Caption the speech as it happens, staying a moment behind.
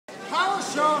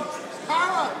Sean!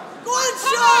 Power! Go on,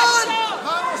 Sean!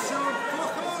 Power, Sean!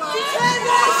 Fuck all that!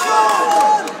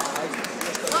 Sean!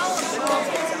 Power, Sean!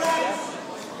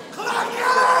 Come on,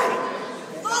 guy!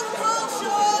 Long ball,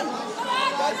 Sean!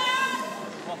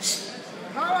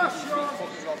 Power, Sean!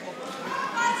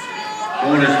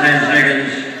 Bonus 10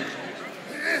 seconds.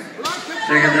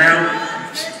 Second round.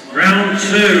 Round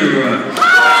 2.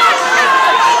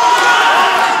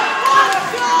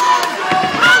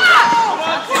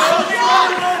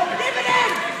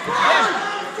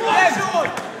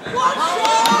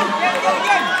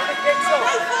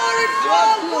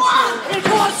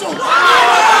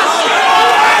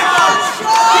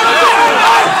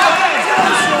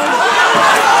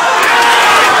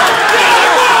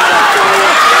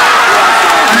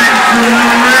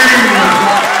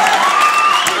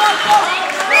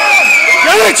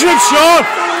 Get him, Sean!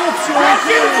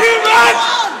 Give it to you, man!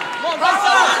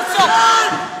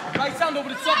 Right hand over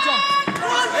the top, John.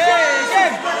 Hey,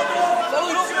 again.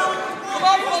 Follow it up. Come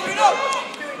on, follow it up.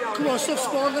 Come on, stop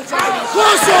spawning. Let's have it.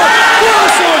 Close on!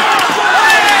 Close on!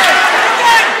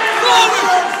 Again!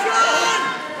 Forward!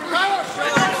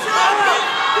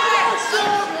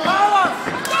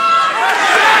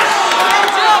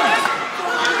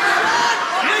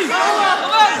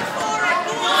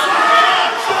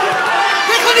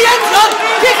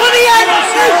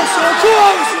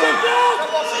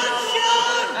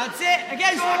 That's it,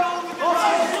 again.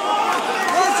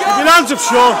 Keep your hands up,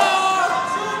 Sean.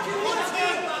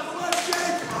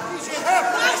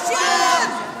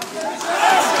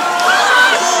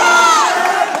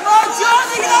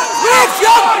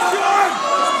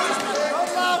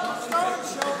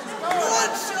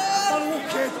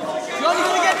 John, you're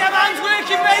going to get them hands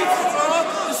working, mate.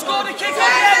 You scored a kick on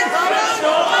the end.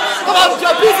 Come on,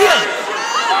 John, beat him!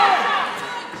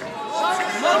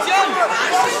 Come on, John. Come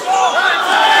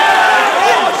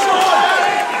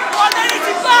on, then hit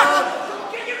it back.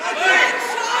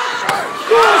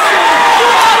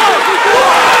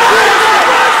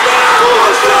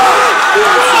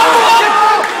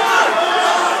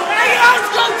 Hey, your hands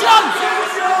go, John.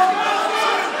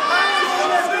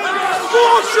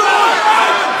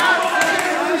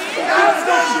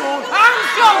 Hands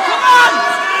go, come on.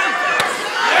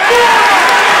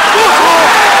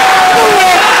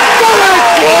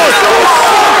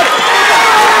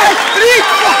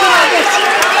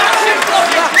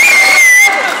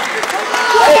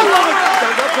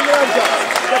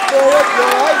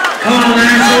 Come on,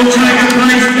 lads, all take a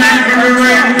place back for the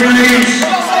ring, please.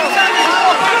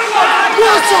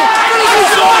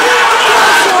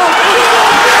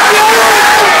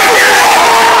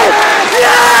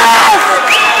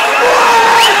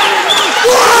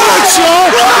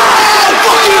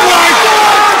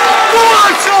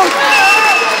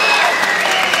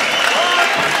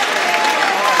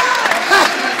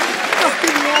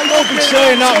 Don't be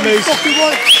saying that, mate.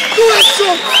 Go ahead,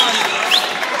 son.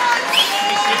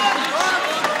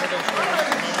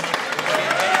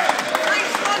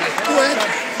 Go ahead.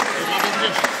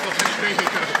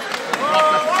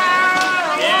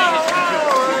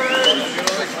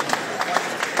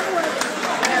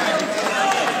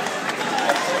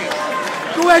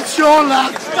 Go ahead, Sean,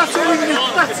 lad. That's all we need.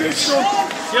 That's it, Sean.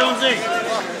 Jonesy.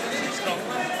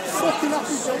 Fucking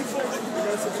happy day.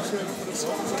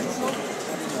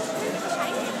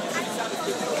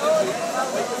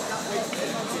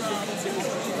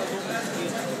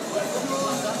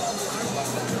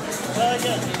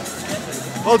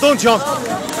 Well done, John.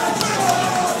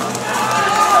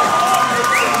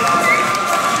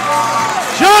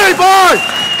 Johnny boy!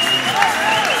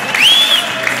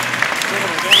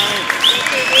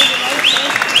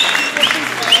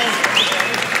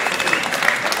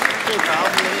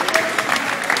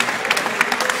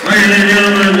 Ladies and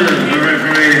gentlemen, the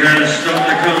referee has stopped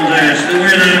the contest. The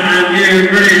winner and new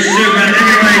British Super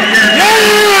Heavyweight Champion.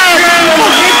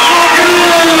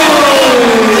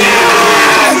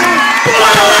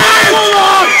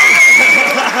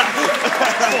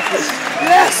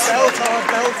 Yes!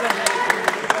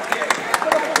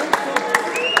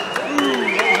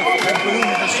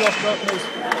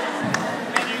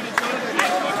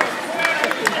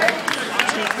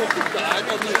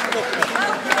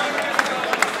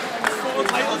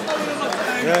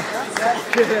 Yeah.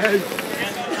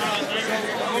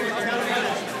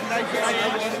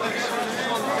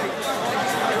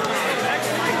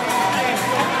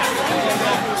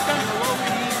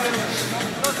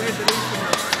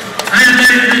 And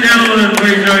ladies and gentlemen,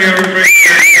 please know your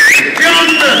appreciation.